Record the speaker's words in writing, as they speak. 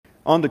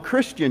On the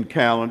Christian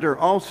calendar,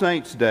 All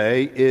Saints'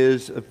 Day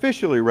is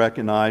officially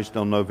recognized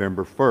on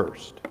November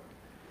 1st.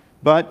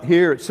 But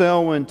here at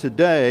Selwyn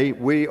today,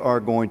 we are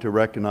going to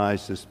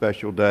recognize this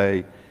special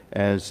day,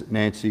 as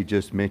Nancy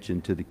just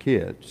mentioned to the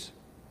kids.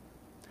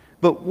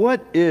 But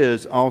what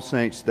is All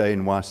Saints' Day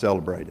and why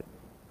celebrate it?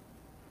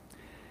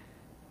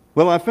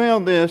 Well, I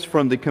found this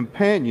from the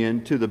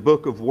companion to the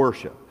Book of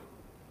Worship,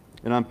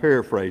 and I'm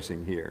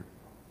paraphrasing here.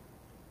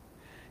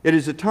 It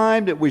is a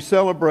time that we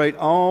celebrate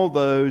all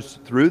those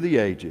through the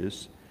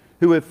ages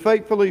who have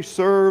faithfully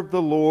served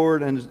the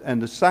Lord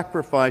and the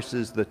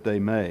sacrifices that they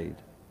made.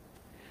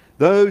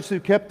 Those who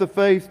kept the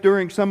faith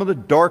during some of the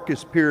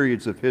darkest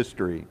periods of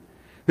history,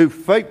 who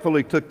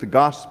faithfully took the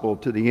gospel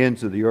to the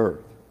ends of the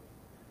earth,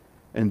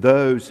 and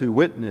those who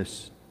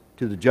witnessed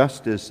to the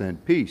justice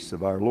and peace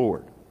of our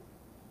Lord.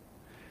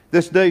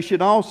 This day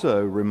should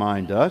also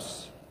remind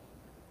us,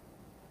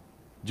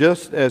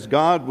 just as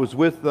God was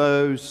with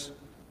those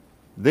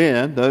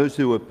then, those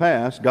who have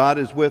passed, God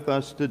is with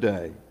us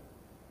today,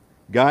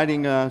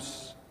 guiding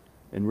us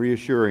and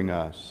reassuring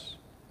us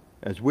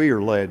as we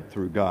are led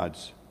through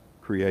God's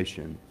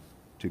creation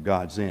to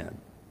God's end.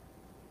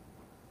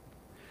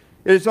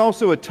 It is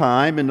also a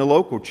time in the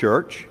local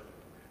church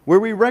where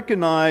we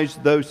recognize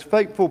those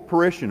faithful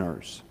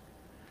parishioners,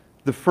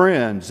 the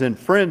friends and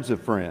friends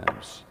of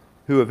friends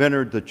who have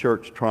entered the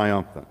church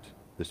triumphant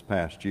this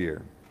past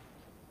year.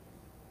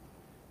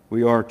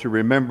 We are to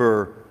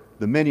remember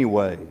the many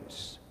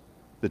ways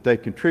that they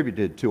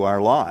contributed to our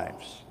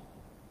lives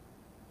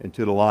and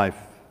to the life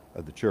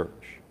of the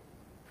church.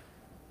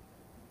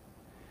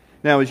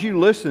 Now, as you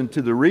listen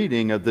to the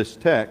reading of this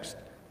text,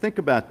 think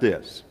about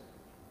this.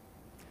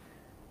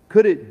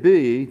 Could it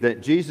be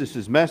that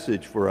Jesus'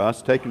 message for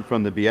us, taken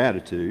from the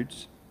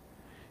Beatitudes,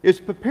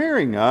 is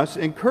preparing us,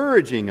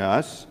 encouraging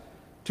us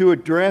to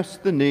address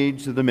the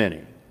needs of the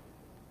many?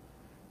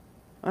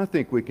 I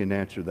think we can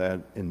answer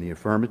that in the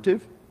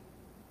affirmative.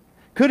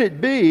 Could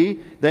it be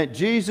that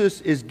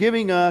Jesus is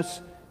giving us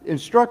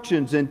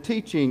instructions and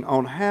teaching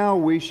on how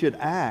we should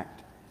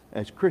act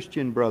as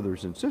Christian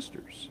brothers and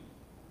sisters?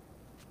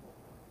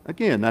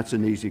 Again, that's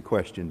an easy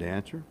question to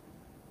answer.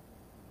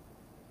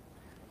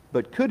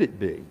 But could it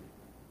be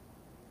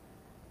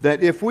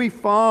that if we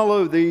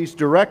follow these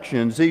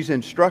directions, these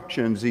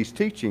instructions, these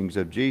teachings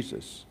of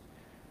Jesus,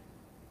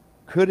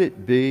 could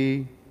it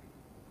be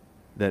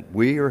that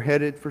we are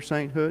headed for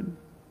sainthood?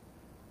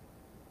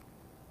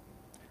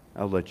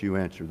 I'll let you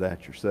answer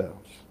that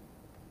yourselves.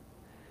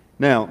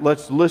 Now,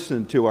 let's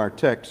listen to our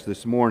text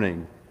this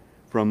morning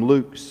from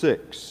Luke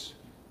 6,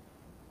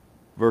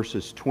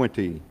 verses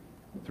 20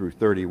 through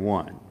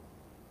 31.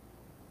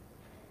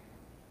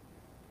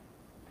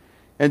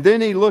 And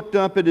then he looked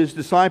up at his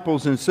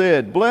disciples and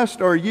said,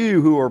 "Blessed are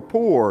you who are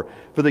poor,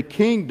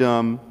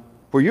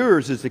 for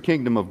yours is the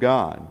kingdom of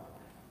God.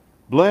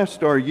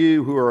 Blessed are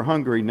you who are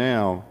hungry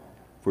now,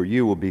 for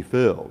you will be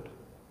filled.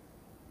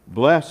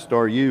 Blessed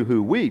are you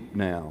who weep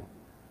now,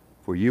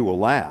 for you will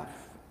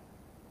laugh.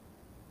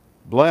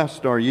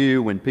 Blessed are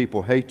you when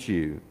people hate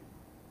you,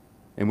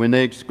 and when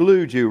they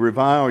exclude you,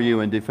 revile you,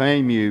 and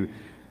defame you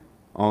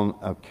on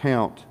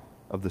account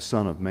of the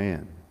Son of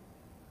Man.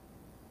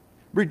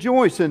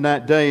 Rejoice in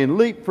that day and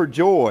leap for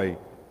joy,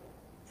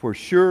 for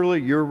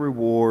surely your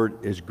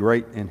reward is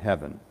great in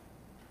heaven.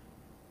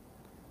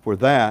 For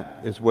that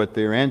is what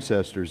their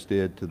ancestors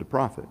did to the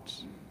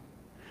prophets.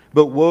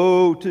 But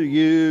woe to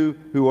you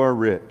who are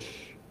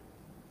rich,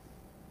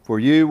 for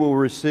you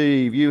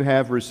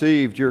have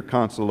received your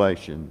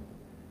consolation.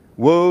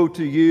 Woe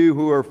to you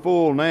who are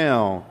full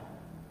now,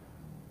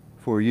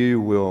 for you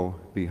will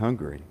be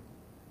hungry.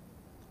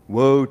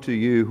 Woe to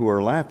you who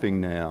are laughing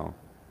now,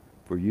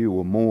 for you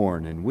will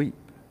mourn and weep.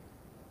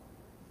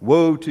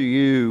 Woe to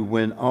you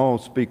when all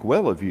speak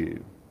well of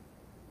you,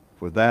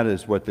 for that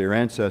is what their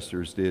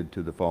ancestors did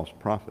to the false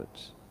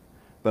prophets.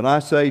 But I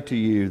say to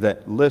you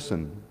that,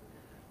 listen,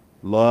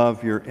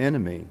 love your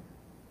enemy.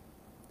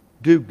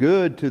 Do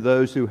good to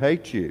those who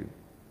hate you.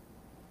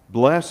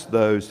 Bless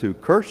those who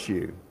curse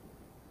you.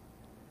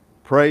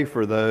 Pray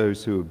for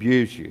those who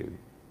abuse you.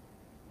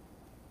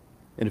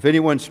 And if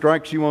anyone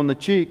strikes you on the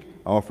cheek,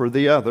 offer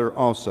the other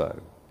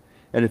also.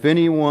 And if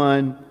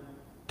anyone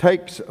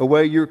takes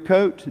away your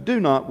coat,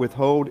 do not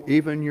withhold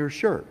even your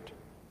shirt.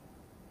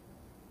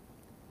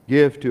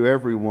 Give to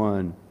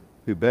everyone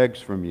who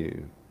begs from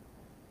you.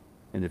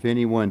 And if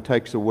anyone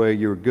takes away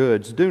your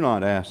goods, do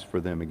not ask for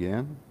them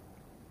again.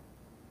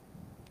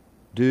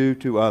 Do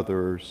to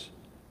others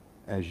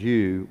as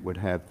you would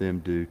have them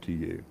do to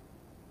you.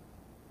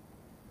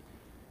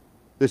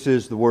 This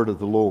is the word of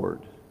the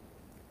Lord.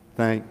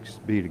 Thanks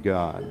be to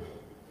God.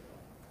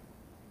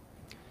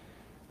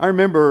 I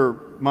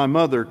remember my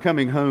mother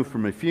coming home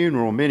from a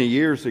funeral many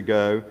years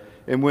ago,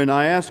 and when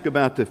I asked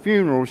about the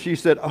funeral, she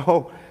said,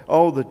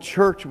 oh, the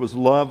church was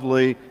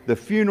lovely. The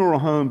funeral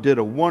home did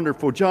a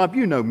wonderful job.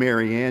 You know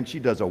Mary Ann, she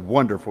does a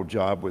wonderful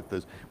job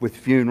with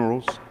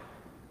funerals.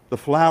 The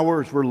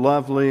flowers were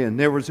lovely, and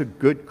there was a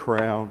good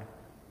crowd.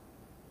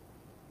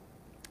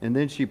 And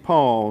then she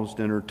paused,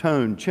 and her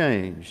tone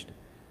changed.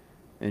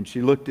 And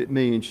she looked at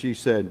me and she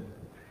said,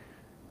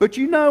 "But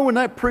you know, when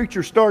that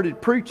preacher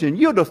started preaching,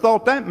 you'd have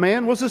thought that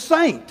man was a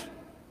saint."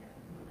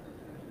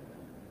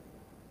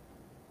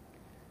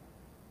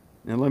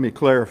 Now let me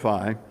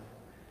clarify.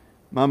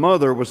 My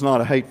mother was not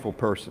a hateful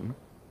person.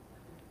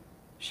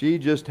 She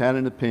just had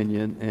an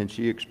opinion and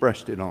she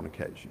expressed it on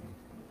occasion.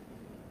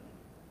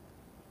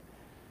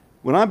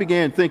 When I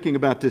began thinking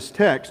about this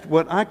text,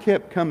 what I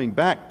kept coming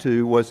back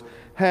to was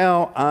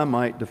how I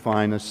might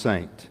define a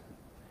saint.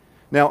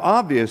 Now,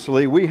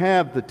 obviously, we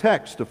have the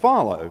text to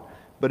follow,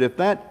 but if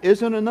that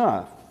isn't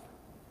enough,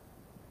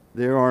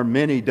 there are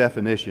many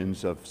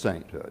definitions of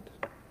sainthood.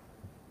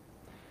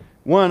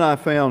 One I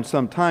found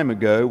some time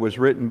ago was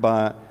written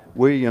by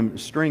William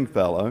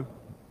Stringfellow,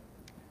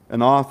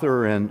 an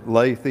author and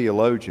lay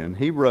theologian.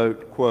 He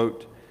wrote,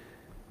 quote,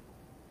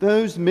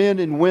 "Those men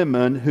and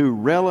women who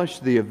relish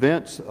the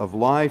events of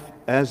life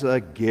as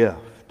a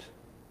gift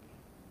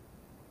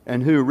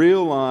and who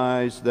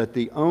realize that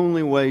the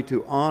only way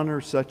to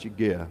honor such a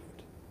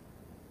gift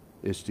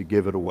is to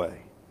give it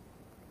away."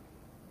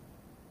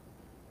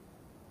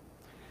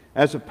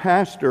 As a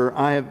pastor,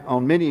 I have,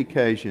 on many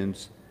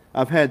occasions,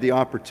 I've had the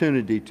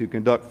opportunity to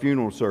conduct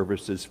funeral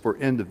services for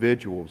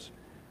individuals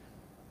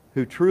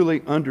who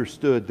truly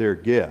understood their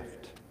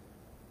gift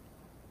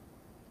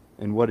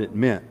and what it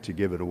meant to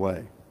give it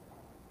away.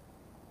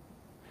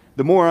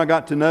 The more I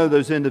got to know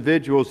those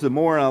individuals, the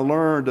more I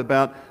learned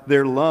about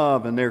their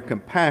love and their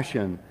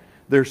compassion,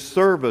 their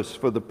service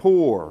for the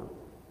poor,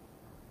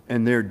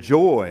 and their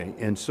joy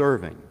in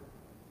serving.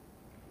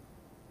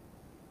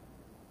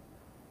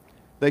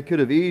 They could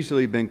have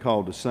easily been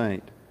called a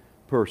saint,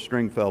 per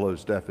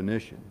Stringfellow's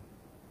definition.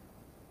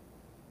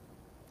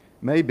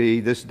 Maybe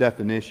this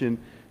definition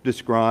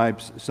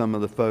describes some of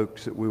the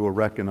folks that we will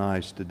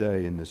recognize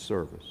today in this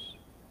service.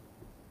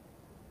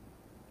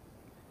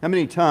 How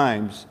many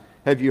times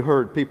have you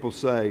heard people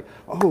say,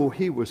 "Oh,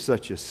 he was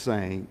such a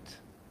saint"?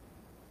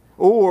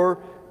 Or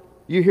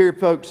you hear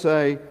folks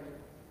say,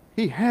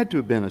 "He had to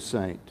have been a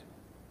saint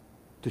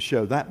to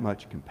show that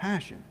much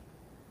compassion."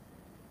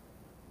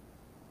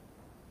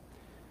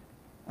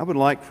 I would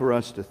like for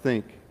us to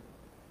think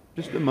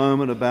just a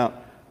moment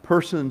about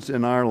persons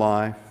in our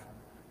life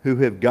who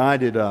have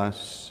guided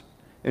us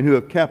and who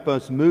have kept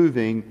us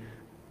moving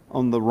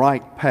on the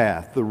right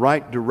path, the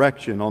right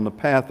direction, on the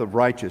path of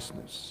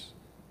righteousness,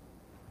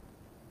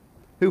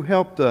 who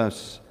helped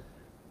us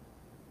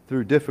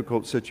through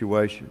difficult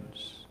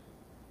situations.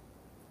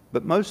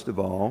 But most of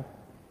all,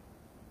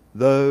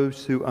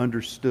 those who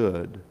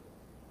understood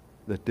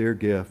that their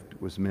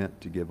gift was meant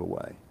to give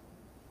away.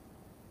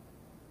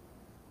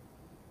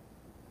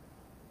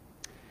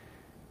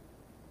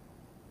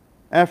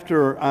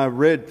 After I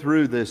read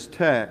through this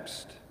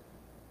text,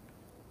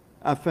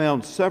 I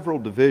found several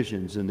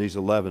divisions in these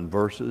 11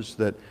 verses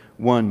that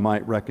one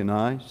might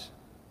recognize.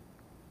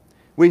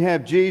 We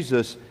have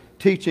Jesus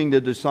teaching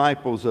the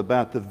disciples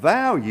about the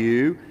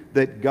value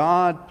that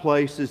God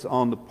places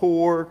on the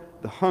poor,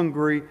 the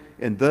hungry,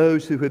 and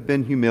those who have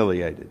been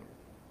humiliated,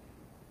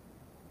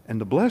 and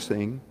the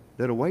blessing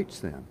that awaits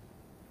them.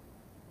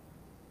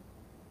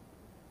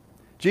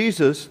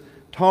 Jesus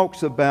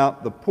talks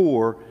about the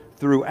poor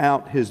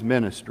throughout his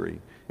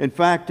ministry. In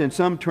fact, in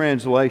some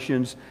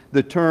translations,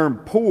 the term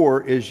poor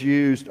is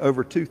used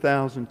over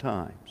 2,000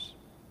 times.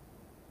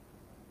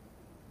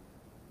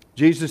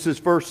 Jesus'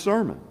 first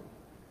sermon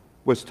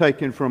was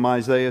taken from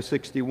Isaiah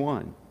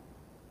 61,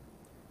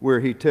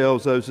 where he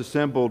tells those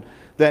assembled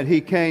that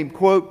he came,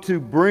 quote, to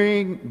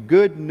bring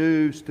good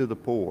news to the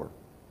poor.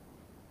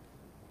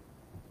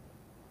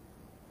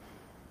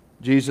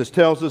 Jesus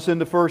tells us in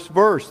the first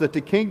verse that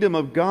the kingdom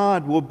of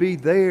God will be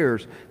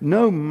theirs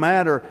no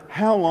matter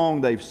how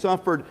long they've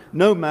suffered,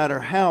 no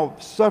matter how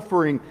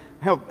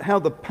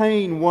the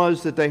pain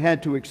was that they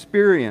had to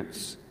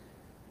experience.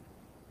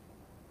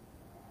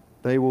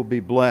 They will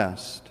be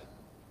blessed.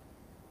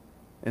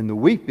 And the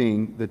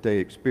weeping that they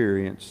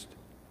experienced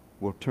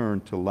will turn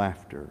to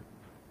laughter.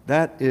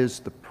 That is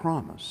the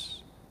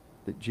promise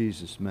that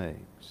Jesus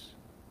makes.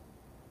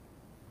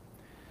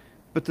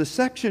 But the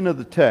section of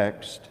the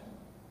text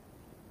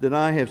that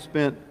I have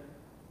spent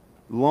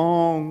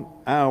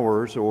long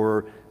hours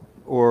or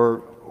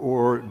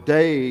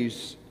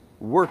days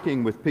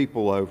working with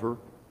people over,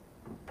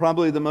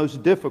 probably the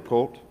most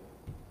difficult,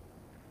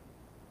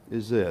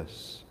 is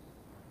this: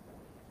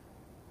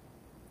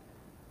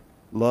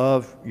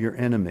 love your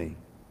enemy.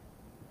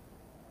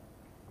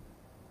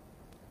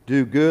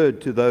 Do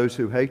good to those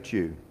who hate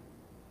you.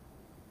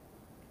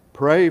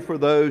 Pray for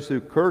those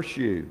who curse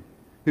you,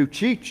 who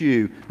cheat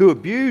you, who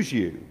abuse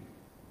you.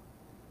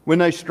 When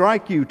they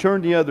strike you,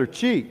 turn the other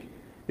cheek.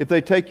 If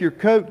they take your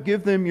coat,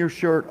 give them your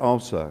shirt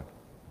also.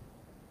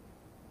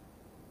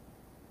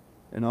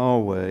 And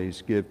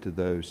always give to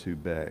those who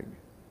beg.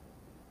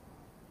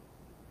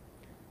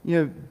 You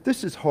know,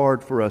 this is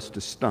hard for us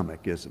to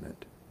stomach, isn't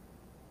it?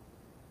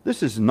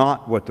 This is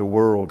not what the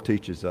world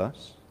teaches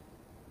us.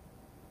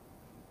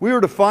 We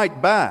are to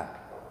fight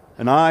back,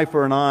 an eye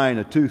for an eye and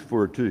a tooth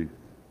for a tooth.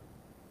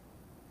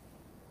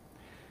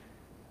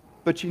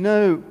 But you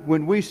know,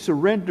 when we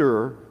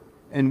surrender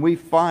and we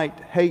fight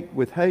hate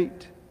with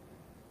hate,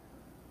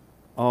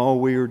 all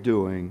we are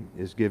doing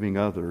is giving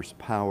others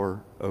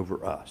power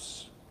over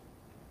us.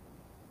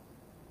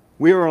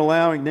 We are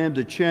allowing them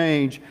to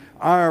change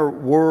our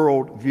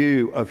world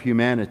view of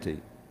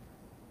humanity,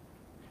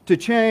 to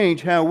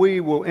change how we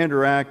will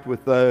interact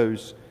with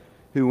those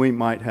who we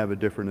might have a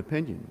different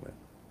opinion with.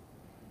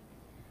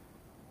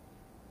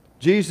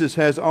 Jesus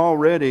has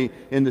already,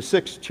 in the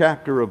 6th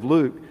chapter of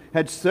Luke,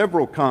 had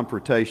several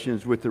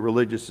confrontations with the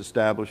religious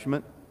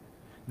establishment.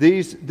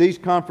 These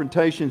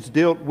confrontations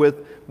dealt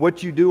with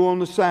what you do on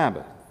the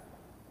Sabbath.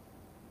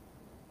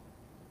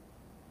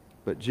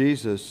 But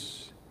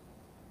Jesus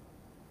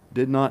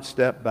did not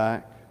step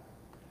back,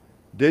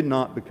 did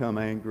not become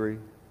angry,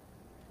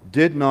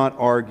 did not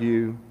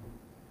argue,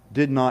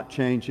 did not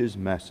change his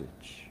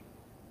message.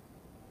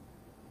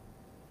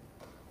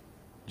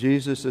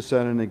 Jesus has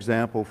set an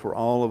example for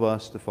all of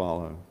us to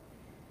follow.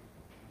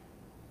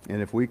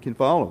 And if we can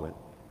follow it,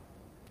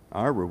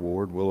 our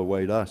reward will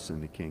await us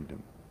in the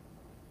kingdom.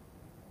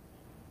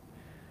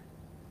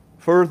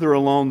 Further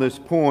along this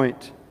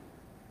point,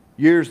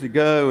 years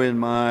ago in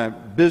my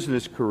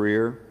business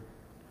career,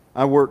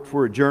 I worked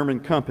for a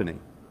German company.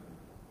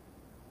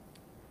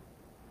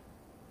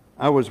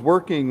 I was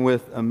working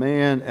with a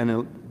man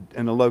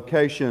in a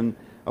location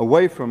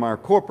away from our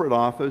corporate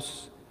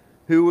office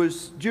who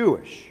was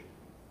Jewish.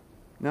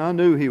 Now, I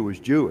knew he was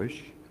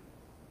Jewish,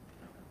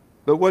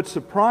 but what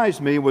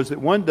surprised me was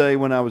that one day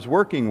when I was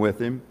working with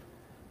him,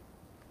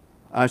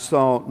 I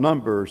saw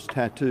numbers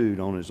tattooed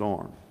on his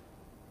arm.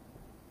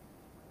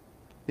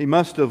 He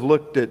must have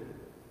looked at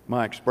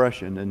my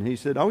expression, and he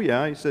said, "Oh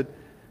yeah," he said,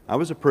 "I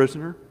was a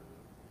prisoner."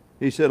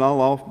 He said, "I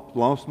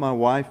lost my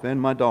wife and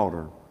my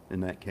daughter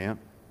in that camp."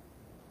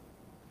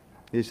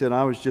 He said,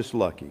 "I was just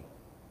lucky."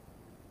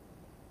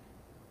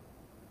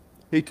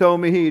 He told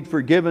me he had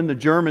forgiven the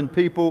German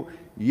people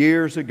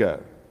years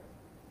ago.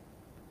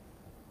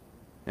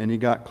 And he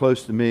got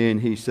close to me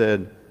and he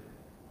said,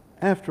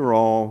 "After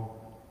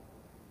all,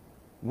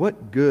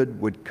 what good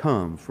would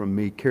come from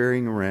me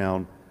carrying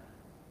around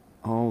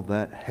all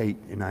that hate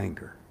and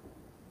anger?"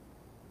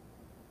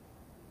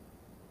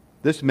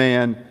 This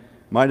man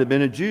might have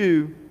been a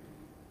Jew,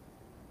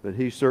 but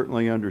he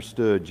certainly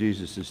understood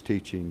Jesus'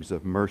 teachings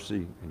of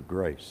mercy and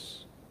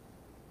grace.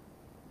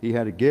 He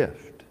had a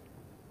gift,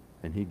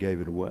 and he gave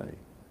it away.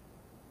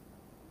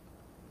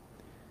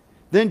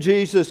 Then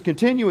Jesus,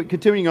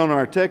 continuing on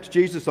our text,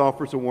 Jesus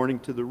offers a warning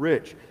to the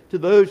rich, to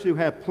those who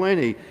have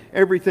plenty,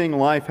 everything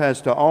life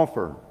has to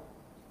offer.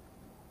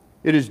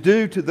 It is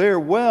due to their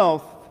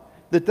wealth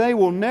that they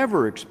will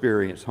never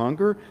experience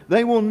hunger.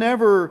 They will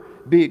never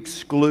be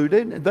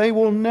excluded. They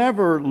will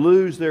never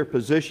lose their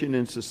position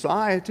in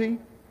society.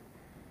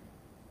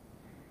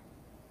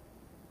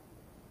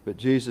 But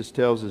Jesus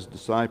tells his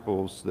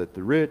disciples that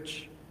the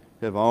rich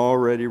have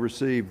already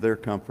received their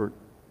comfort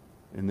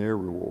and their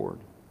reward.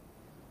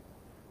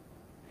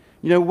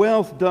 You know,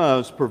 wealth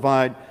does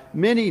provide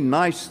many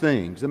nice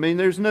things. I mean,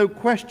 there's no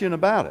question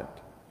about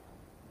it.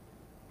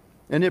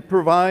 And it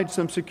provides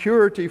some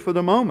security for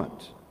the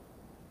moment.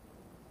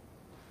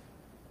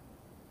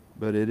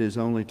 But it is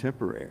only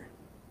temporary.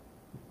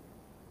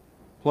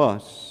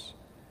 Plus,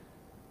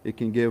 it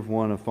can give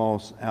one a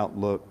false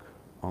outlook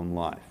on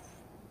life.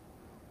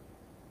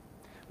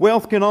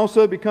 Wealth can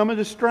also become a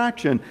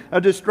distraction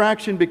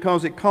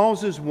because it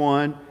causes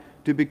one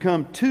to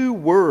become too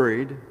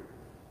worried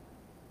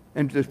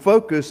and to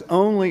focus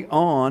only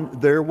on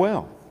their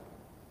wealth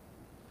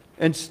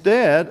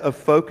instead of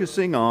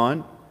focusing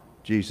on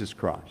Jesus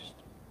Christ,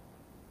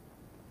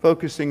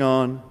 focusing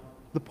on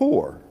the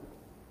poor,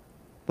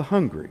 the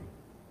hungry,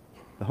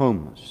 the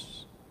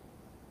homeless,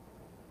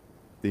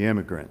 the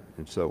immigrant,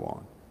 and so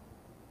on.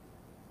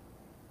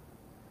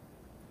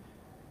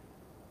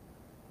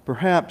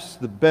 Perhaps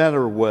the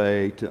better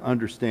way to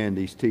understand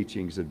these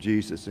teachings of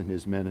Jesus and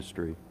his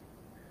ministry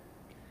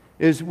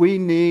is we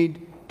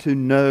need to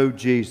know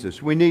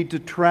Jesus. We need to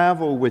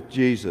travel with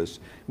Jesus.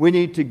 We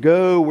need to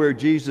go where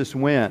Jesus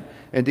went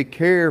and to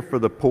care for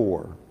the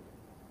poor.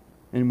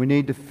 And we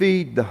need to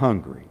feed the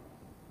hungry.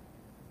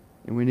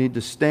 And we need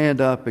to stand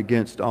up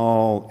against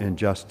all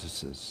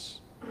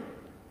injustices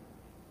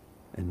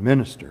and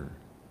minister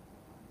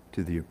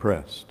to the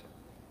oppressed.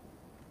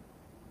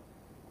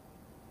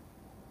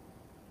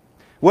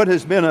 What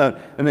has been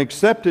an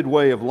accepted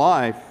way of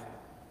life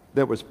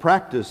that was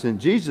practiced in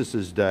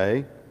Jesus'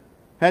 day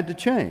had to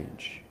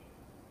change.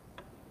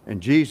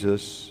 And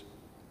Jesus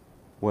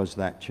was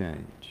that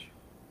change.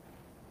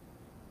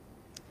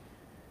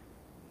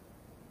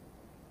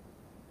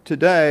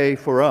 Today,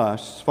 for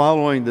us,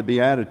 following the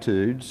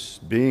Beatitudes,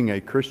 being a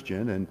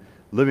Christian and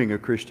living a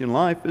Christian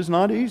life is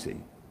not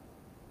easy.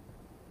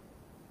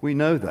 We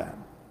know that.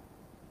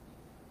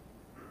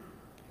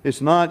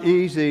 It's not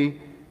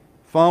easy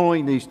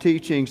following these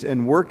teachings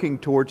and working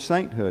towards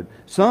sainthood.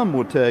 Some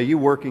will tell you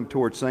working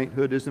towards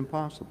sainthood is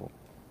impossible.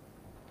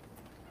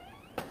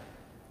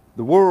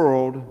 The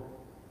world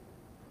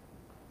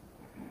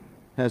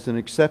has an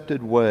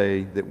accepted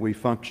way that we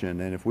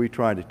function, and if we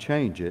try to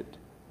change it,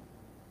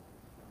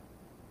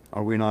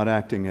 are we not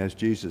acting as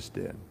Jesus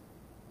did?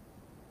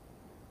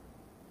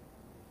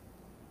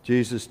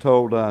 Jesus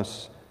told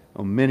us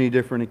on many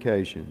different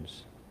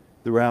occasions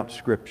throughout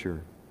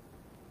Scripture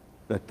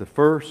that the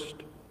first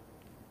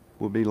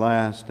will be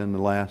last and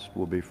the last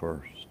will be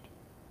first.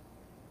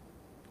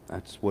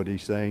 That's what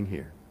he's saying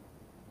here.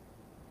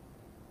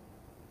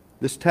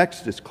 This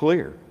text is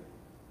clear.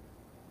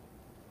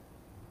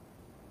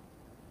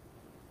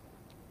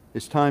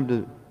 It's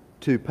time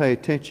to pay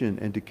attention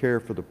and to care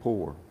for the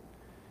poor.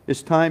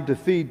 It's time to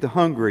feed the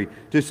hungry,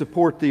 to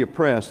support the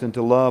oppressed, and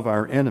to love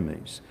our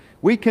enemies.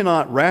 We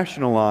cannot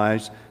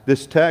rationalize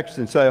this text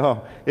and say,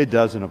 oh, it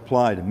doesn't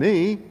apply to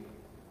me.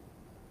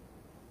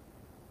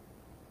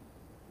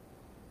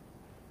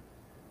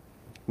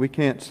 We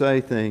can't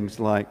say things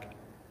like,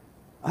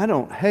 I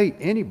don't hate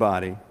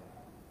anybody,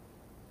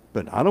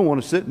 but I don't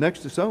want to sit next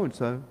to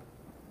so-and-so.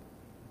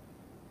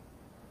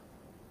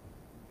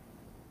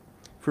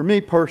 For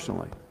me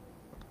personally,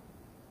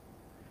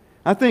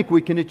 I think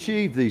we can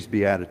achieve these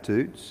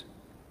Beatitudes,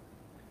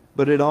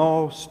 but it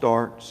all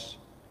starts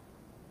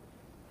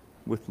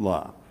with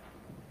love.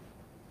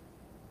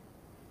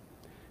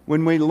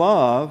 When we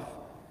love,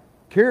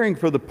 caring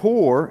for the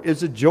poor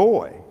is a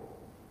joy.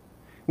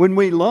 When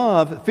we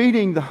love,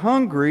 feeding the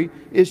hungry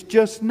is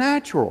just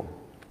natural.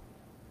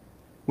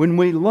 When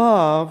we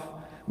love,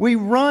 we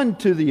run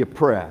to the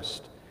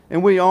oppressed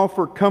and we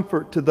offer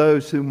comfort to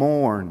those who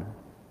mourn.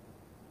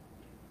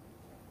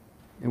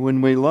 And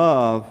when we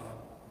love,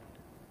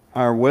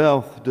 our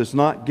wealth does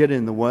not get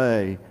in the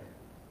way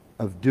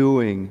of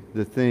doing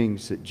the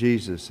things that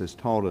Jesus has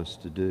taught us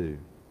to do.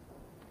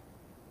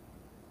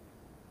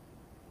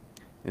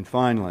 And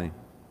finally,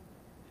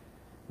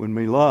 when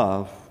we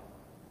love,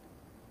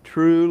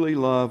 truly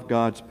love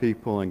God's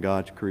people and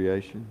God's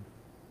creation,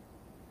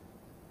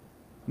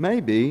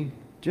 maybe,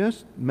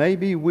 just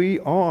maybe, we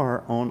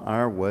are on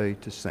our way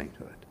to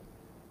sainthood.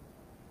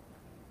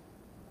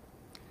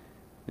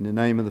 In the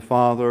name of the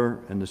Father,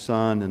 and the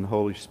Son, and the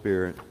Holy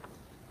Spirit,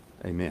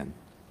 amen.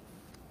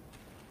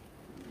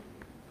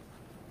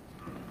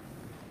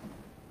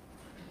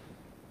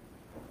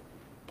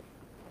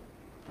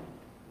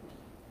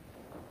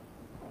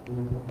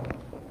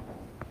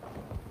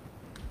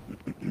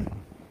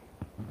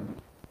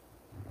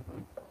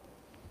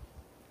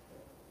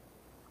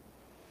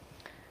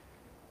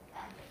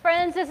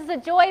 Friends, this is a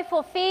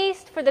joyful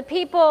feast for the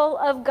people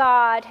of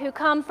God who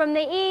come from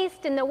the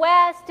east and the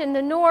west and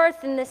the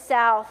north and the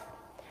south.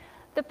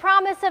 The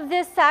promise of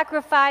this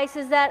sacrifice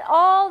is that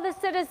all the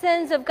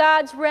citizens of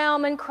God's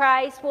realm in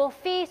Christ will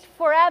feast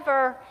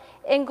forever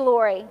in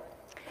glory.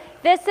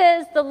 This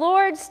is the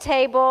Lord's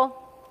table.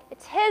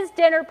 It's His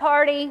dinner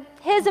party,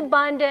 His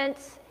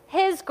abundance,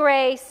 His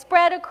grace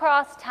spread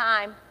across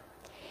time.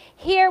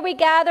 Here we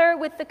gather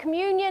with the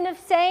communion of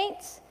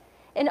saints,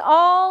 and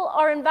all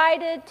are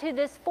invited to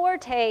this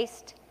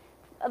foretaste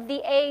of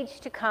the age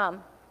to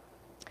come.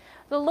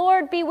 The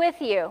Lord be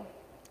with you.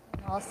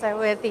 Also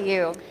with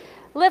you.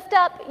 Lift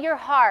up your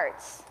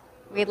hearts.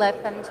 We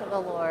lift them to the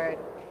Lord.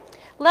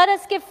 Let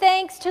us give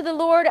thanks to the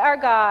Lord our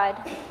God.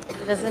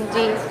 It is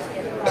indeed to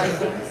give our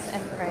thanks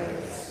and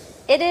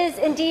praise. It is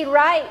indeed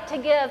right to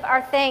give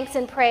our thanks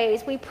and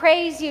praise. We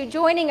praise you,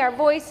 joining our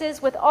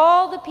voices with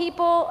all the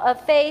people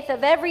of faith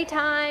of every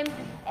time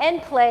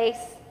and place,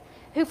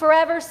 who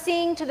forever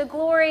sing to the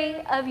glory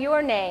of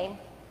your name.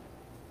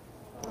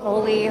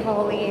 Holy,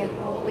 holy,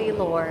 holy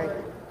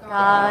Lord,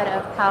 God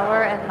of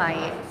power and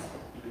might,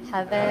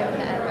 heaven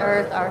and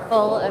earth are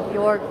full of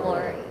your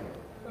glory.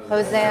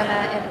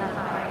 Hosanna in the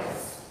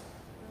highest.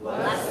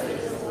 Blessed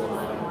is the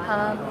one who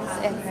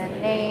comes in the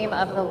name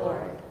of the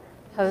Lord.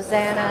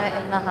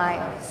 Hosanna in the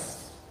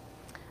highest.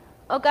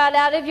 O God,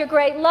 out of your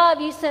great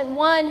love, you sent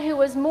one who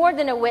was more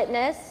than a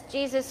witness,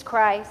 Jesus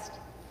Christ,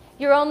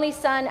 your only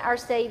Son, our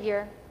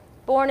Savior.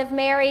 Born of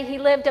Mary, he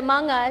lived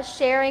among us,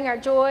 sharing our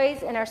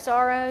joys and our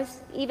sorrows,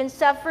 even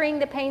suffering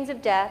the pains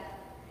of death.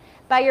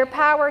 By your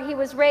power, he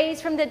was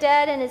raised from the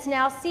dead and is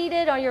now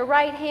seated on your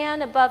right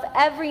hand above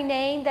every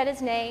name that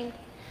is named,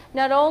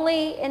 not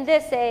only in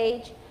this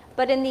age,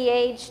 but in the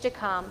age to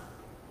come.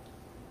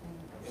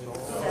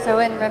 So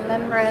in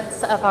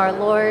remembrance of our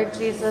Lord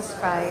Jesus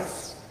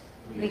Christ,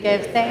 we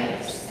give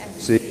thanks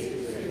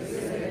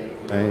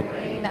and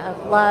reign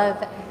of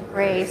love and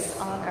grace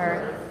on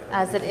earth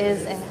as it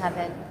is in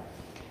heaven.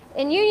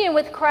 In union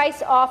with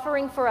Christ's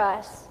offering for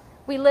us,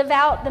 we live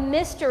out the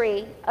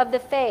mystery of the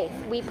faith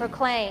we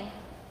proclaim.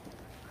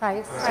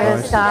 Christ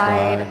has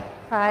died,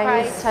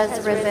 Christ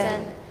has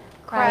risen,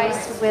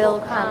 Christ will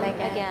come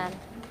again.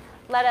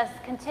 Let us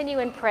continue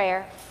in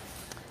prayer.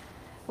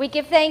 We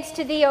give thanks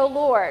to thee, O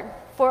Lord,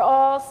 for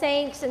all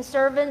saints and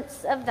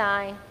servants of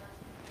thine,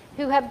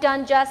 who have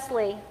done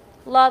justly,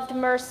 loved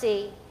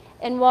mercy,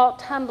 and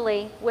walked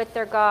humbly with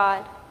their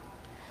God.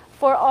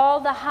 For all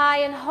the high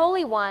and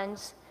holy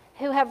ones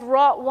who have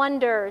wrought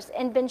wonders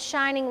and been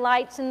shining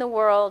lights in the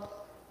world,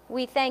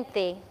 we thank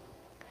thee.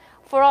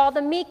 For all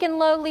the meek and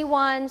lowly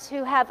ones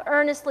who have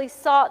earnestly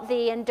sought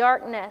thee in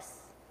darkness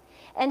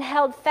and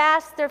held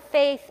fast their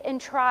faith in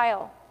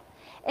trial,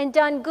 and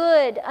done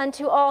good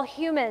unto all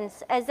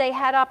humans as they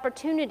had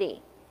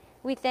opportunity.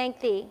 We thank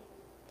thee,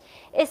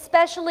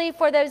 especially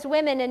for those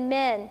women and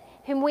men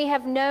whom we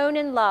have known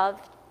and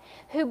loved,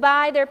 who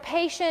by their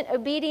patient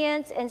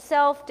obedience and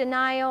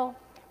self-denial,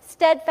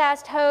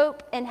 steadfast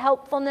hope and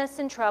helpfulness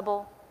in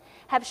trouble,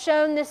 have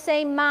shown the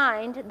same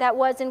mind that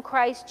was in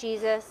Christ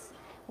Jesus.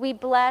 We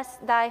bless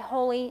thy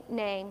holy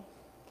name.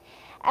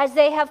 As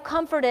they have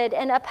comforted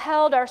and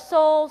upheld our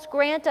souls,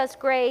 grant us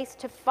grace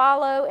to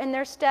follow in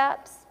their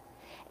steps,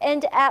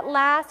 and at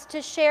last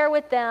to share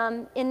with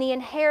them in the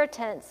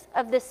inheritance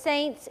of the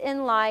saints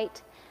in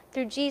light,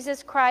 through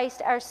Jesus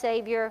Christ our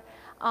Savior.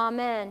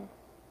 Amen.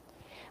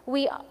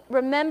 We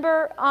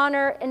remember,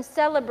 honor, and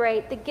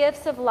celebrate the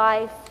gifts of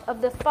life of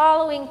the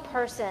following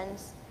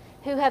persons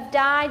who have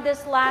died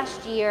this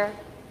last year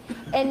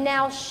and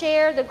now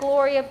share the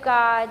glory of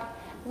God,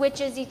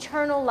 which is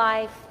eternal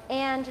life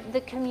and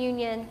the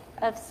communion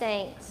of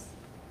saints.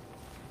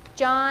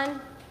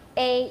 John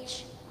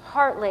H.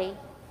 Hartley,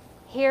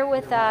 here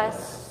with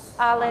us.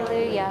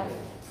 Alleluia.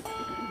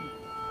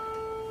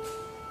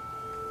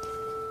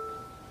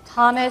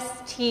 Thomas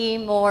T.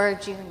 Moore,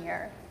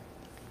 Jr.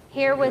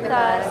 Here with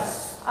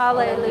us.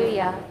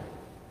 Alleluia.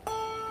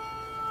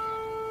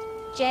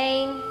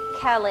 Jane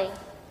Kelly,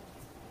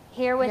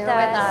 here with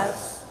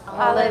us.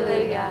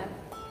 Alleluia.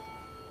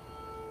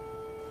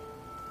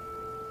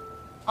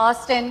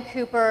 Austin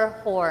Cooper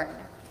Horn.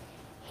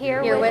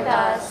 Here with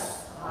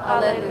us.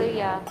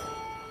 Alleluia.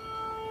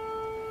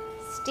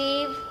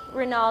 Steve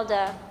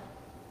Rinaldo,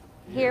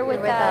 here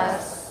with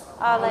us.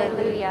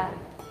 Alleluia.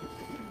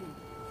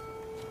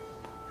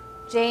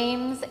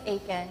 James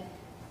Aiken.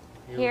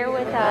 Here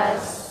with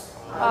us.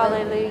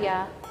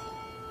 Alleluia.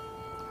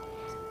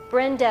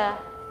 Brenda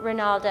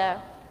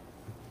Rinaldo,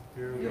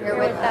 here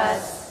with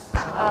us.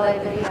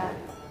 Alleluia.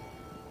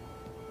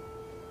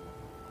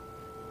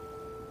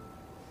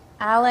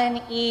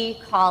 Alan E.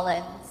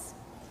 Collins.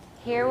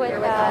 Here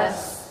with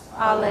us.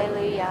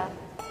 Alleluia.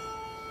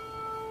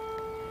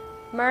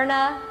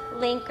 Myrna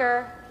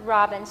Linker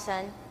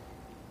Robinson,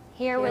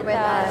 here with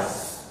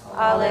us.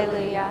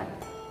 Alleluia.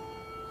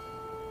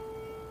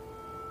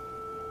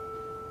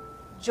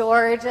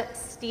 George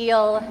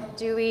Steele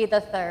Dewey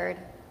III.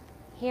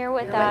 Here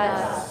with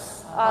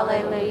us.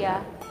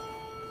 Alleluia.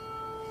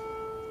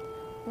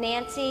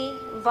 Nancy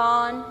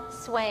Vaughn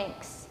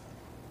Swanks,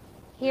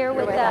 here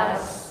with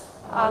us.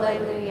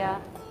 Alleluia.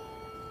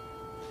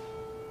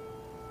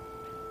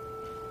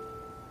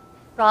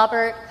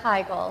 Robert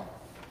Heigl.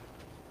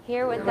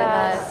 Here with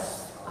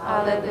us.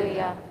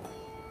 Alleluia.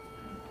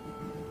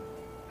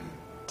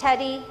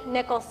 Teddy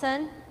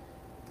Nicholson,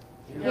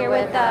 here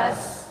with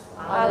us.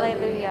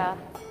 Alleluia.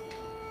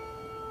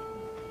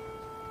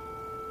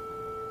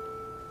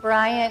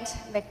 Bryant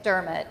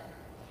McDermott.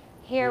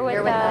 Here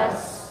with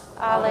us.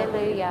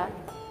 Alleluia.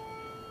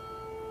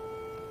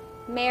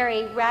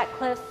 Mary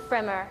Ratcliffe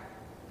Frimmer,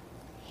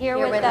 here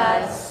with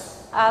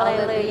us.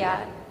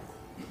 Alleluia.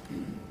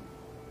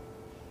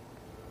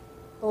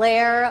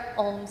 Blair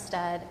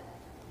Olmsted.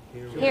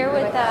 Here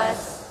with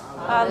us.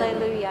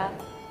 Alleluia.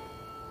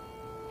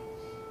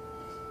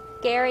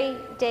 Gary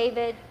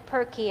David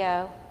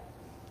Perkio,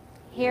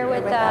 here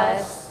with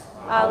us.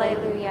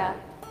 Alleluia.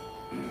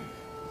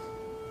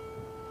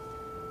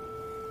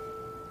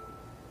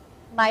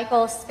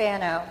 Michael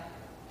Spano.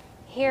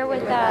 Here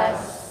with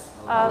us.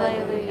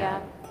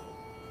 Alleluia.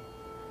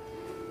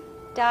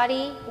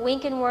 Dottie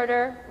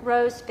Winkenwerder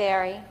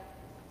Roseberry,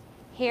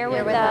 here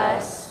with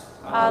us.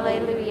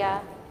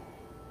 Alleluia.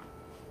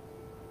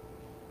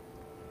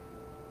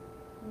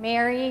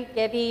 Mary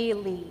Gibby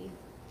Lee.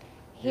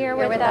 Here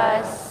with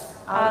us.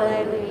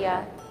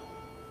 Alleluia.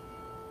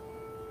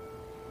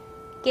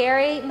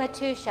 Gary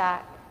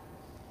Matushak,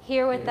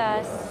 here with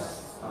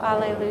us.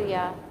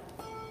 Alleluia.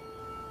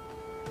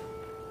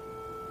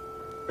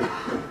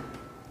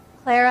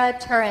 Clara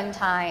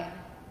Turrentine.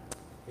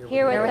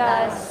 Here with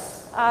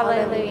us.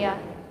 Alleluia.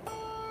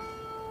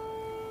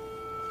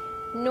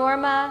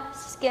 Norma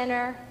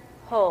Skinner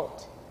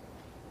Holt,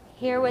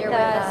 here with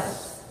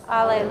us.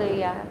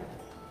 Alleluia.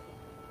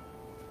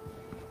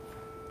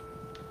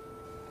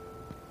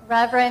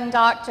 Reverend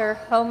Dr.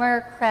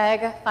 Homer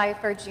Craig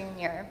Pfeiffer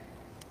Jr.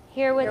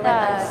 Here with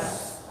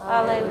us.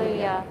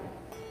 Alleluia.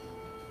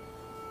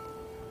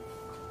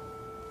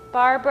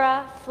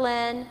 Barbara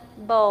Flynn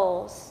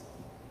Bowles,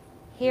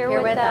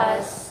 here with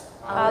us.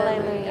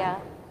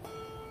 Alleluia.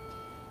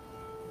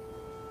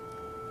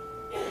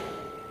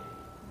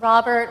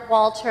 Robert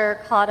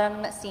Walter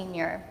Cottom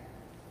Sr.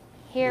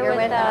 Here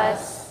with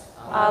us.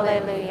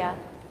 Alleluia.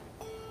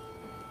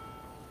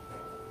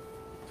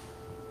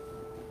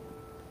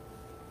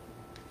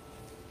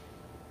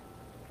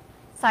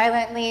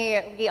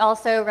 Silently, we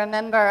also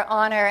remember,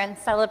 honor, and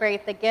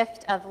celebrate the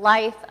gift of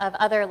life of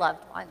other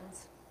loved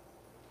ones,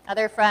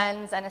 other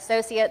friends and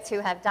associates who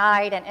have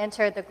died and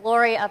entered the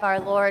glory of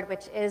our Lord,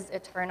 which is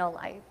eternal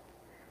life.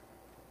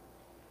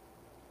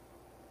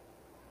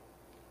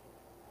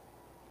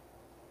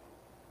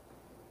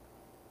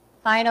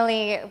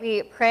 Finally,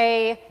 we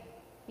pray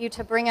you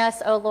to bring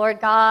us, O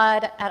Lord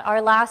God, at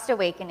our last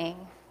awakening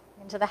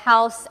into the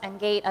house and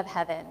gate of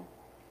heaven,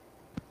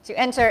 to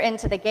enter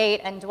into the gate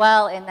and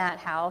dwell in that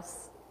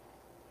house,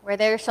 where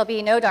there shall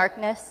be no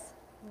darkness,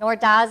 nor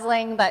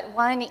dazzling, but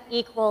one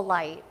equal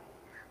light,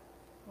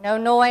 no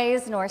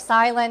noise nor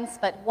silence,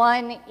 but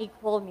one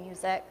equal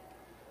music,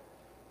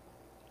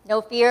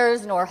 no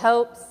fears nor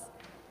hopes,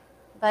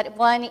 but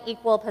one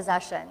equal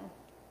possession,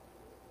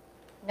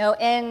 no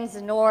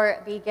ends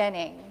nor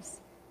beginnings,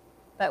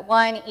 but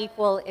one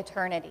equal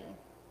eternity.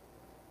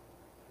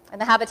 And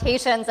the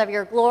habitations of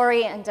your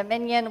glory and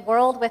dominion,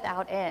 world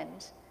without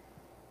end.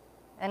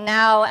 And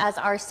now, as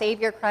our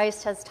Savior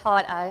Christ has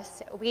taught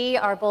us, we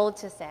are bold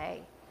to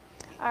say,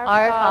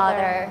 Our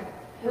Father,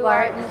 who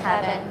art in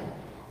heaven,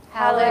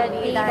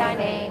 hallowed be thy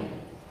name.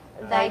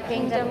 Thy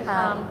kingdom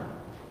come,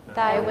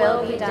 thy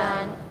will be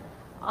done,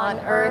 on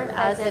earth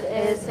as it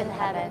is in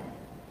heaven.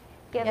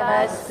 Give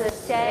us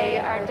this day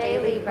our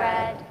daily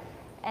bread,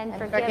 and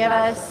Forgive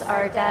us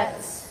our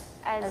debts,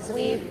 as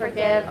we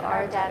forgive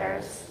our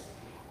debtors.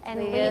 And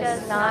lead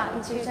us not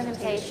into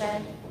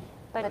temptation,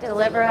 but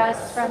deliver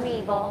us from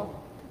evil.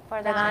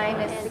 For thine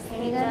is the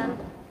kingdom,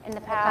 and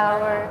the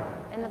power,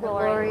 and the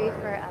glory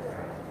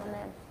forever.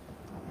 Amen.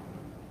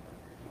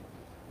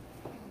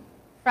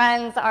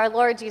 Friends, our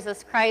Lord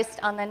Jesus Christ,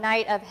 on the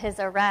night of his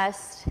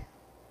arrest,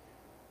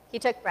 he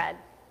took bread.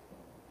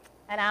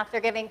 And after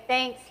giving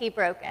thanks, he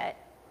broke it.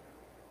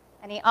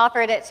 And he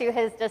offered it to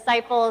his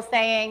disciples,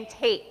 saying,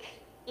 Take,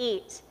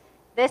 eat.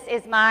 This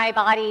is my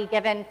body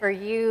given for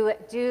you.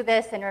 Do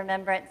this in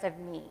remembrance of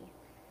me.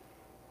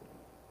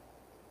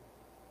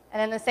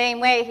 And in the same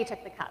way, he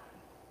took the cup.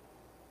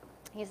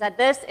 He said,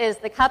 This is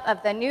the cup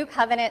of the new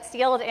covenant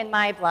sealed in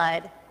my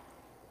blood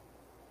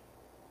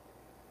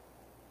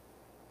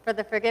for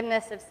the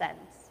forgiveness of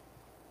sins.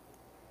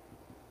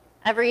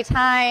 Every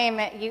time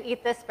you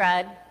eat this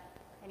bread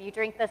and you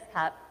drink this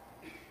cup,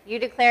 you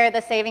declare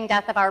the saving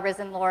death of our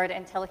risen Lord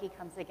until he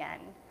comes again.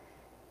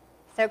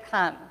 So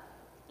come,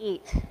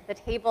 eat. The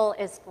table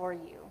is for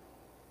you.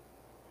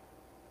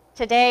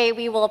 Today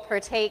we will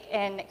partake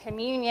in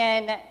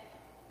communion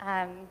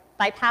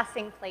by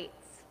passing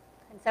plates.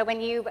 And so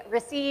when you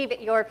receive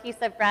your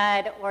piece of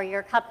bread or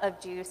your cup of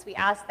juice, we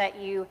ask that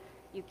you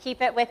keep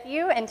it with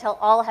you until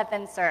all have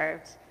been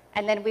served,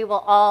 and then we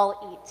will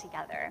all eat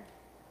together.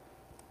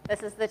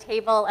 This is the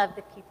table of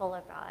the people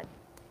of God.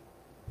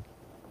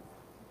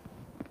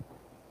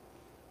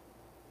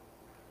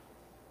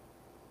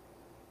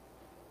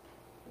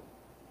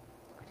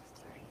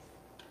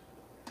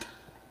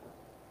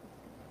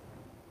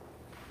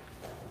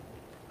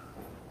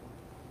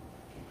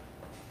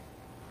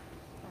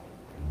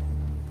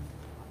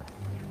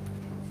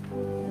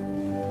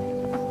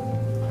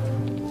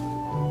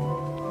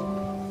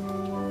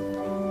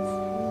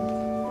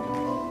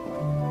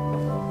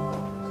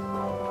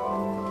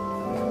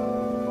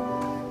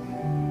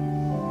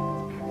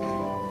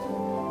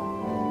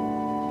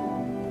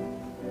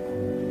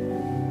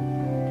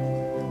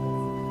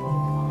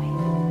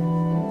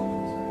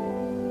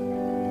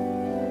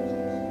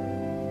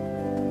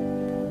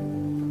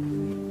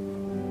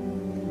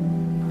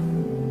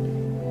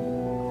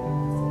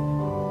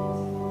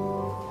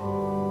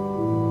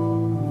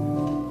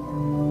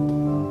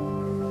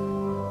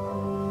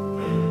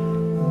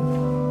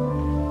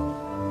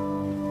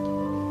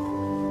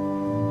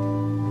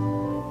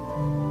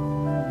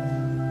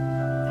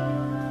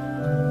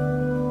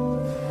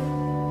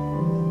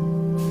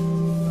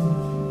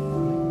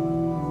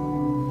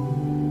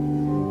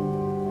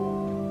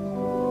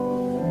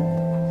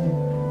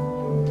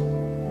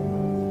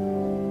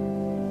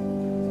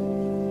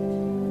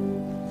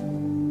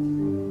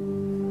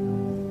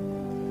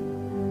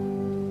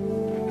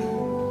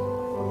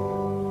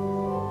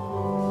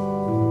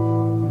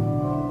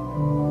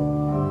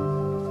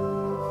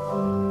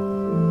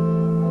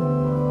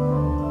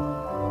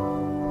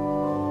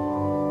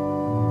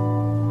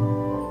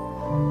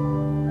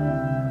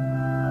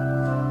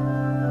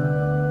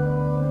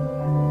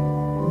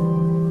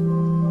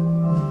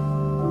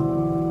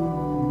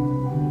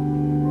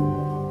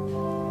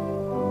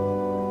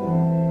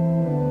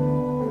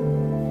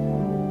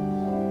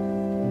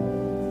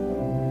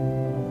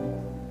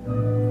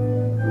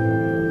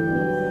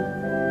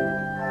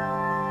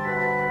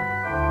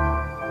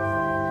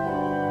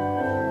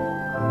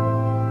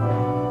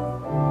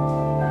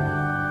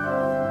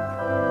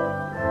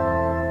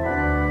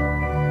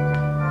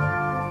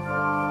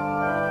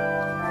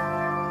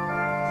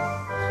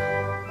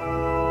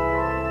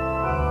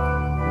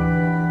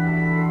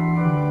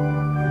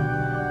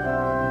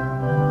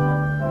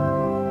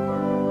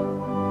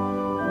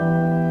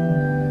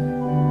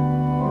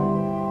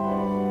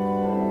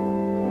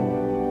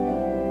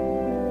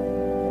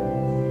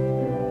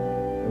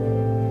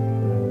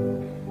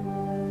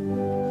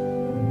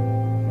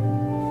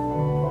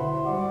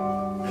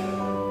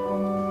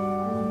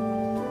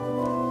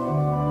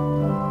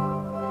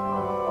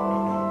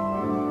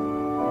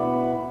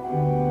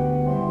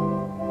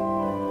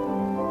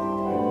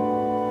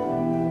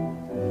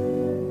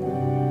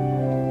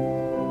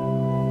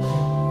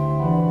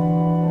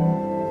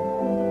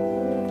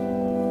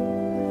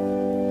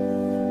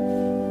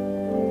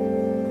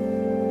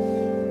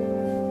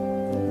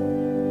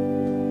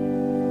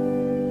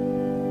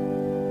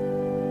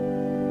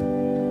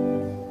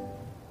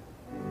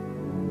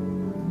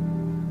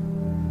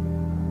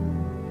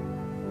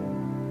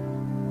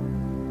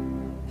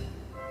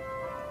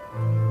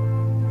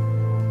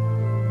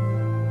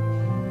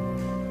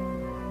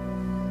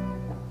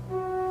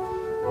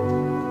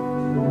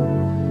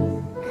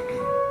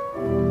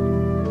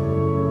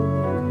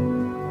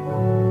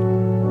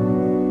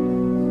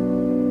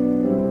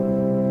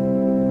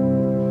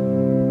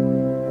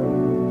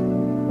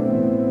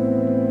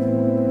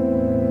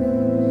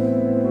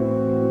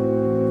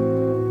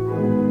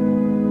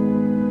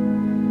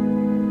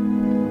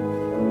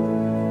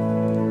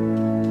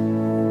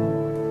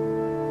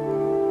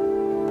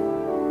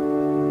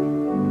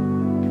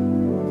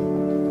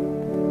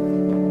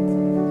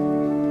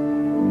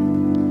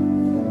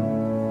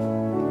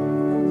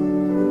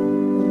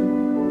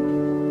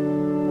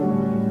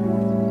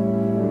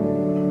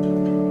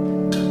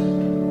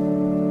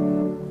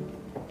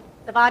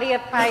 the body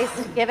of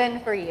Christ given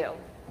for you.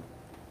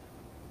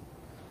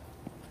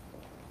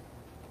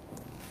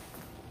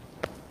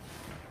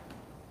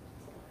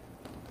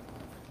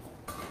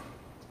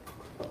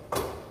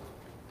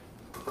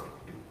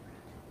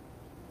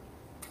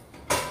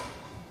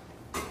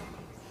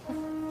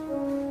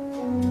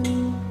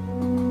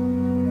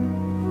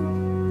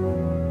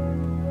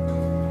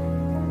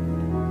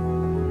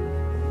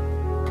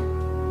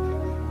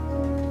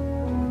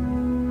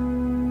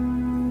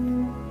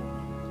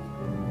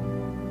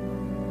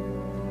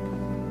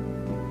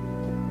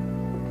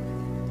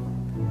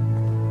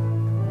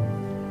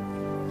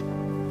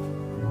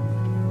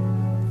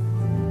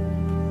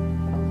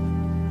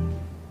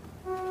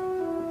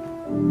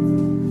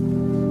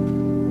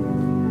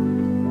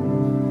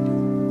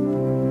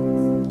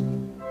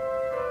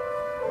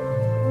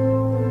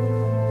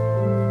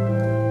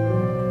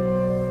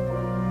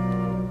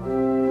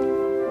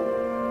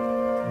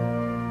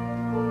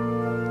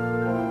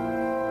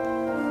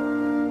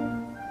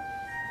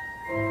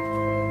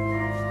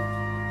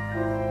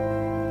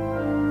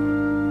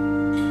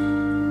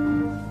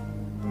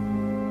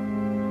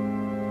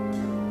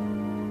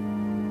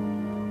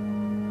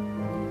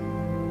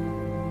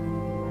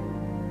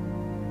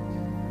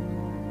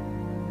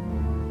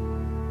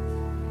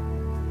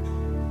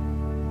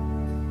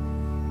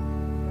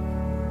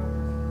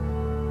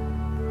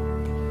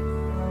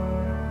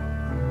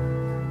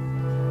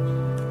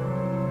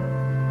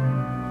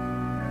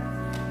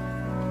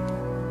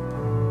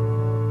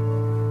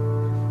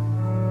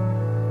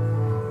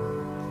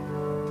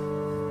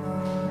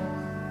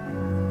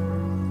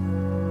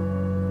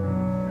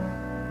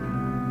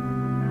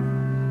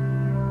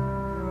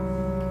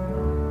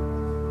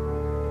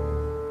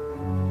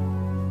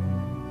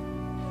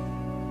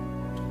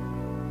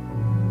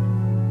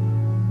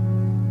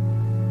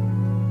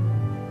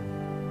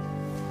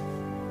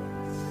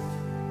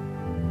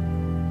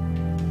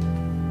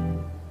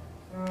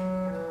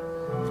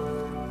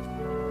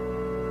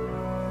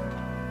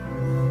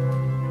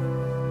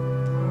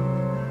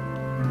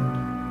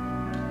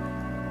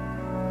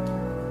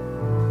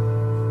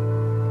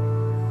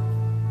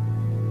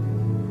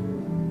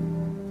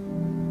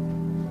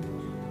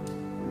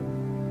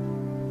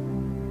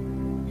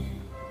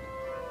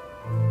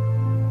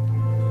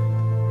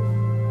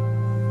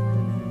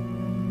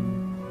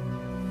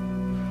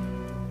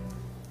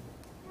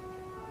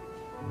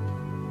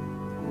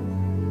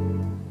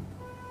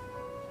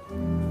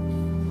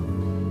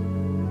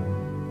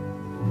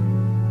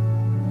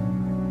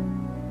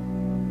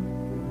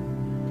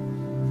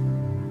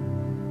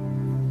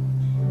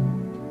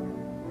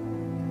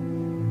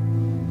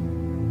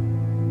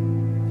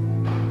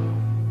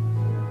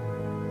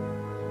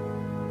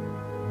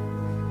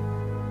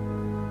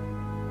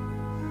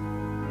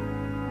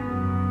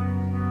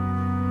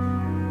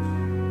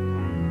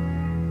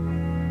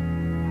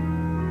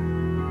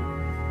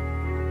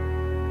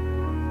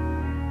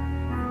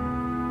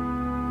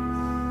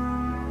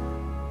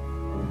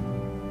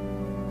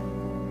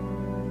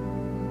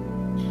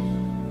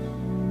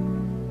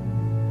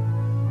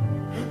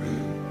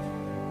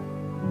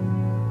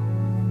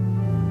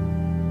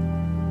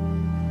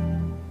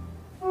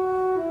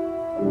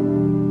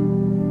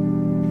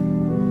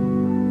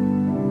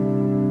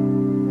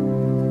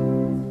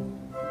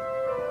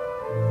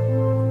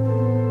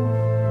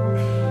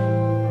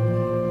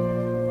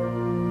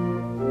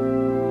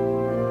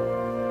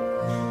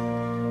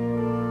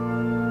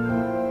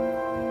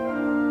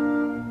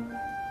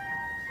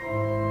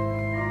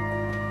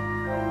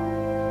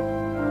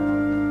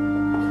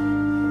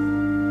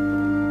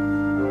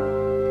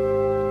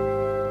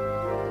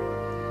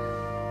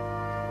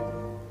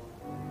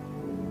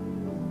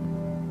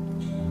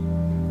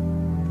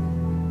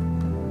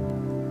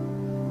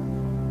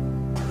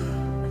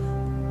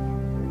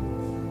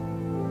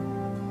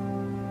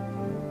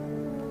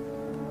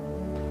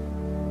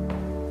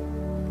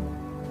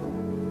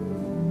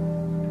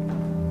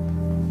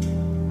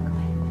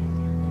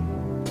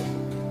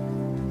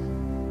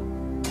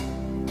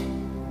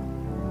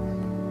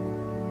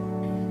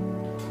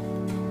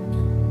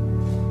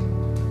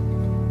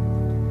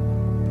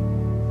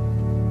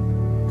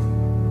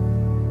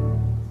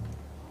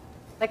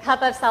 The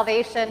cup of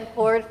salvation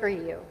poured for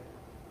you.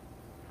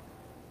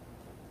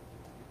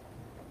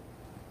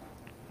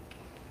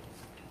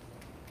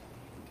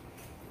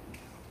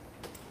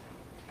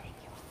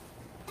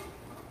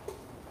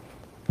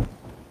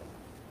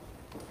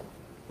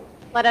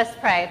 Let us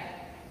pray.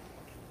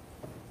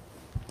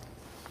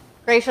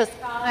 Gracious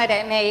God,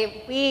 and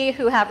may we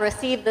who have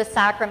received this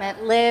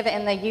sacrament live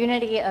in the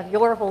unity of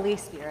your Holy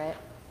Spirit,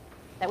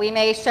 that we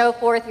may show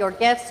forth your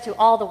gifts to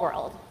all the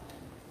world.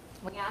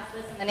 We ask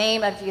this in the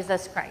name of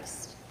Jesus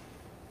Christ.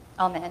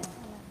 Amen.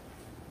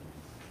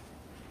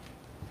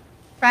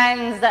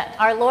 Friends,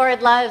 our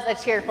Lord loves a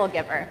cheerful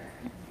giver.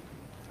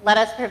 Let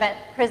us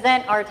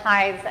present our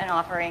tithes and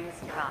offerings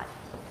to God.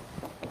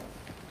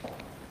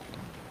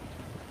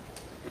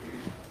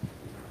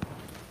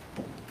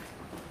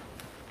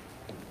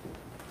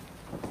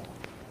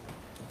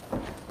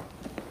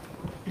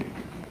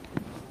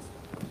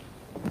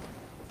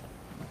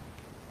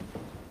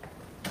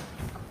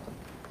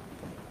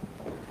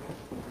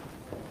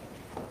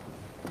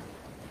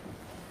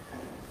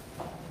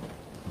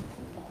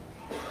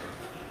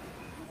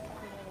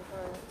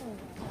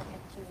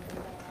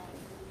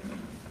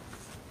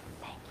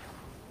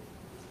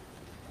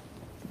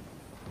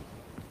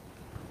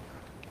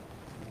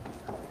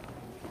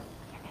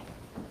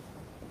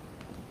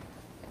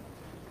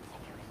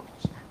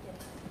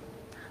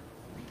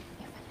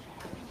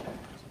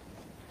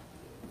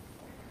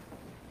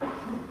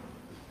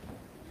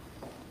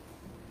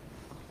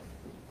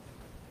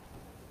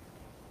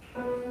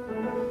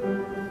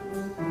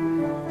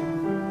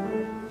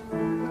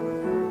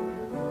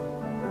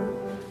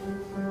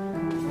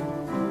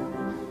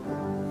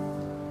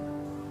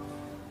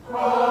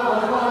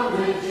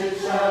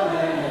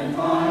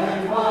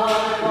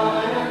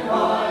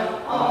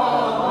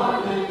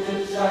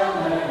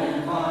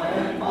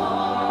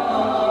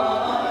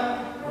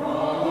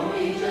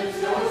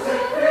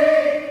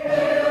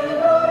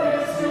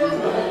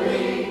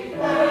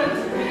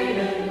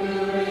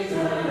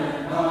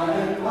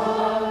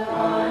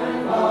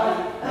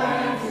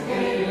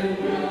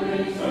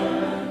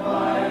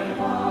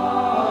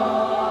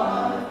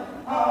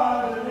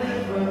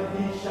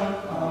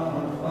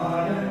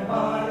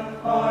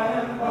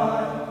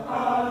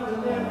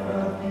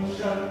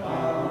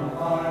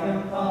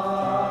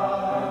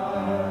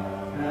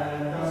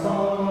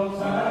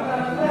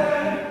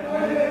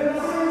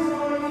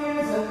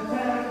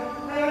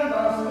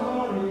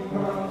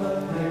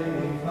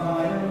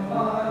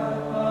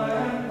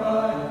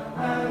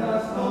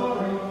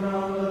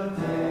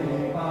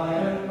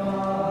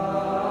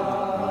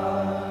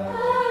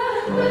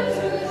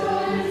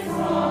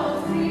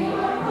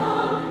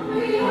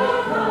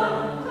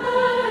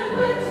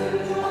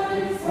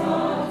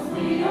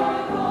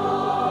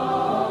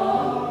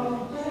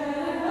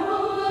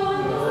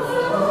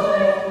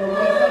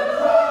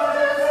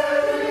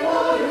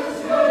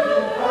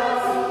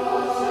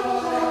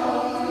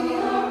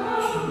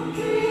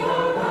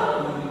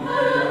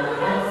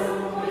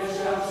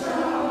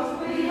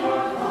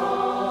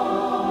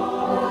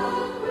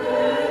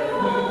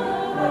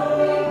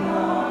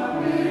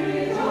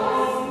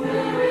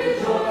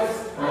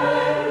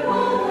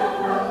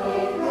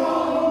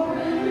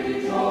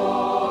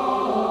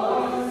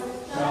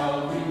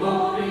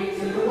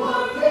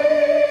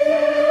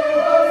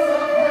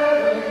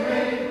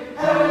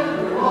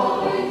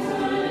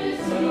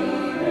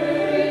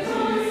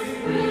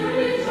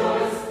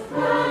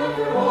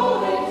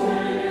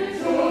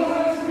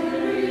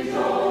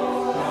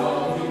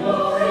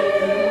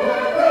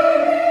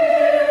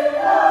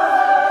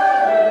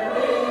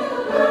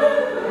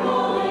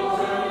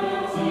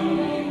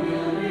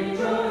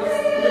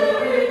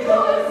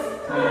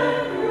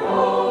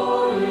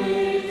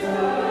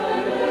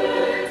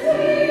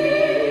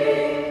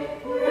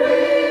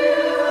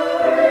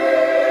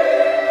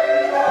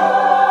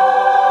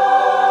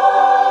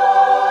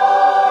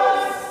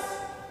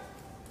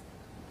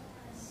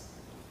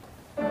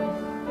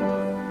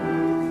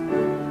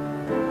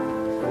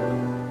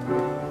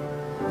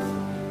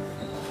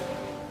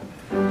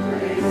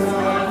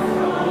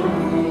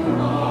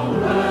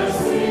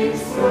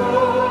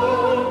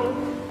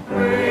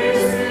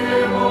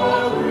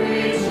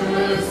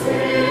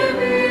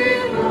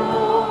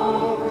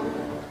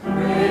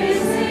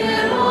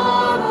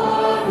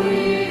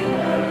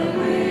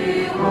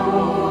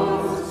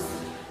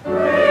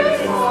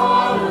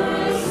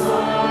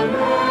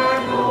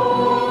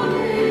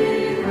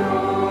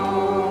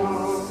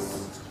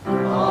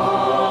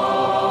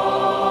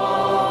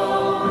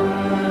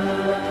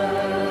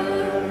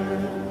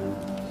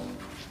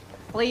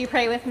 Will you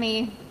pray with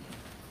me?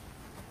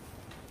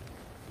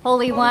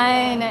 Holy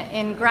One,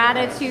 in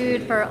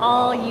gratitude for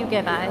all you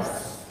give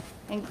us,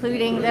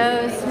 including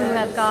those who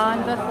have gone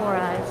before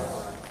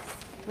us,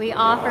 we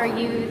offer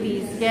you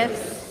these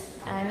gifts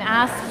and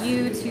ask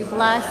you to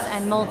bless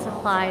and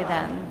multiply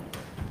them.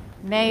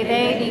 May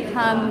they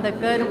become the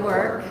good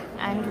work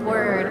and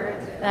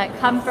word that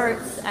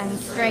comforts and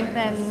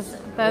strengthens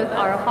both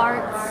our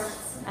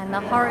hearts and the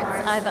hearts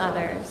of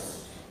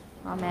others.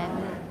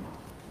 Amen.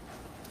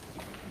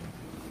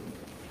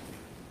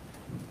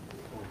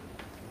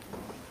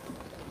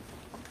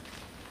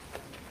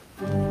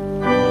 From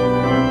the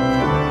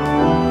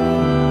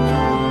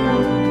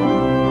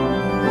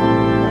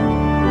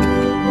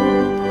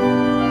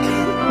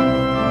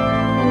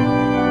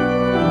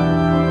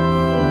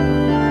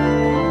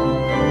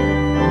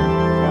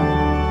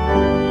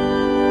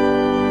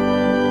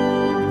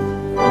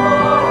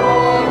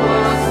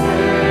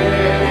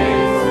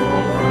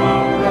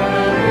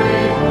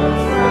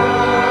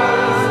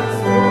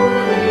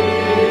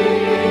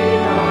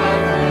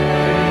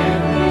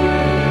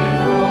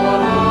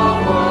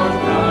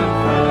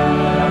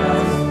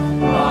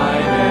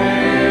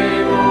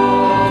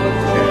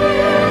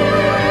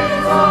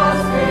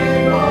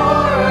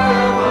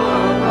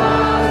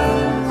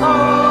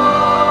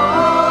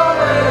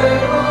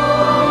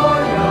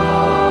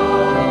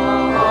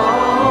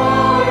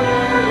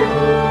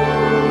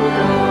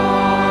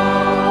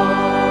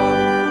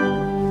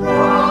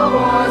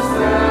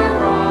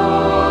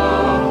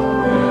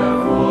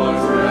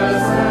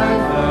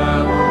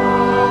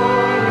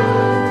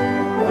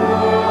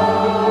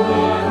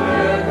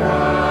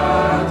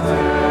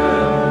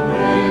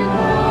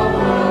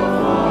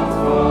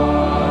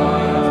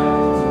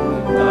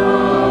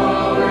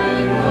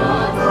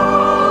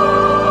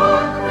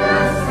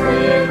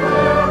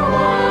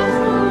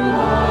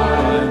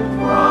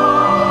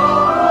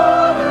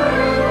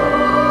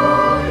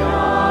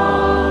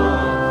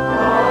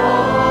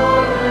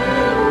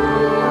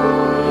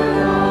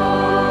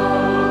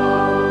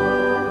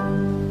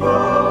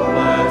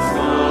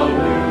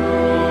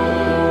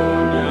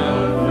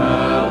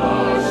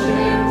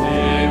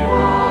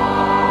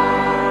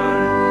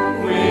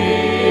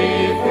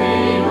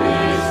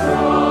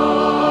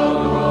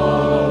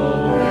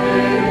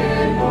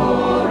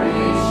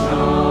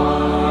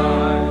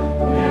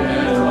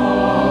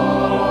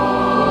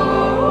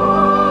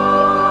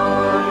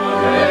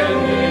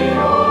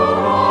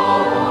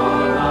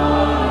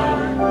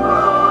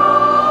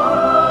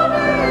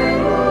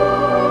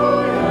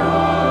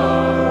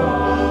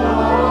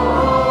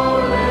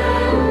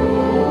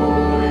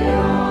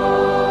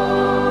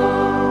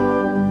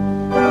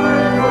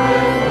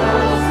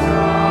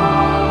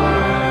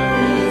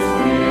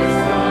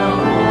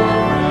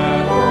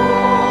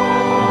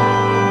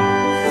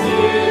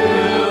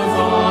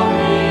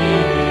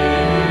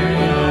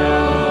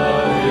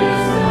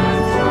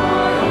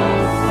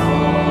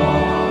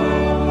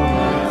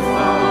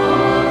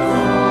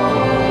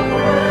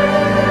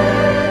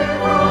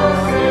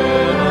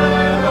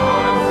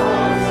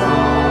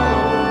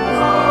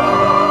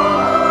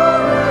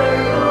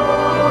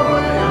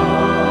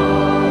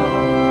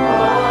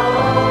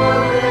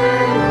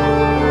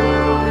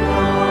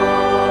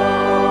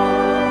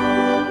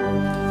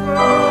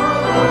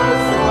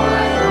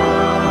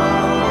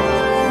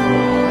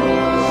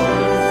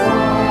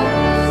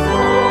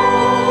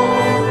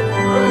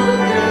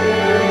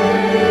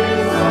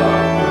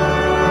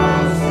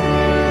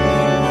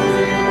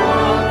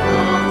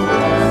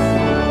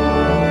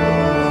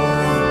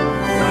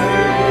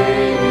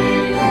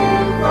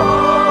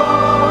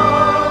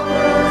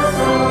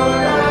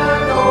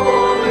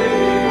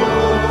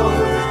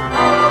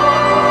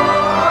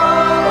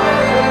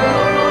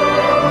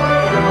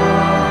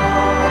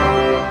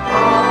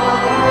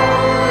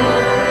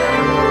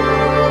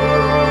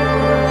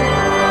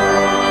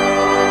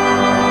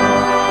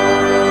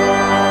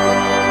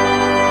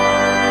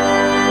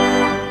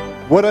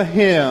What a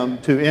hymn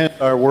to end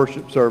our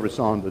worship service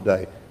on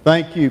today.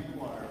 Thank you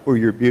for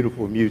your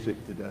beautiful music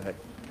today.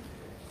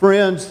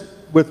 Friends,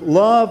 with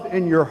love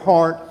in your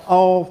heart,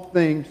 all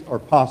things are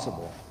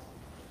possible.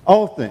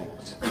 All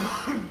things.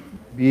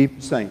 Be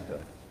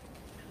sainthood.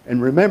 And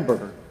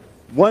remember,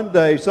 one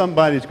day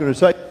somebody's going to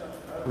say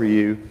for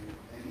you,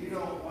 and you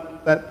don't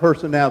want that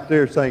person out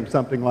there saying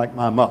something like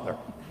my mother.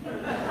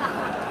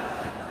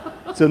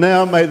 So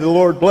now may the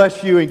Lord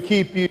bless you and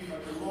keep you.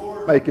 May the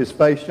Lord make his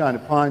face shine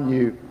upon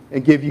you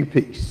and give you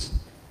peace,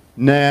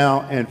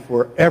 now and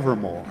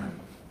forevermore.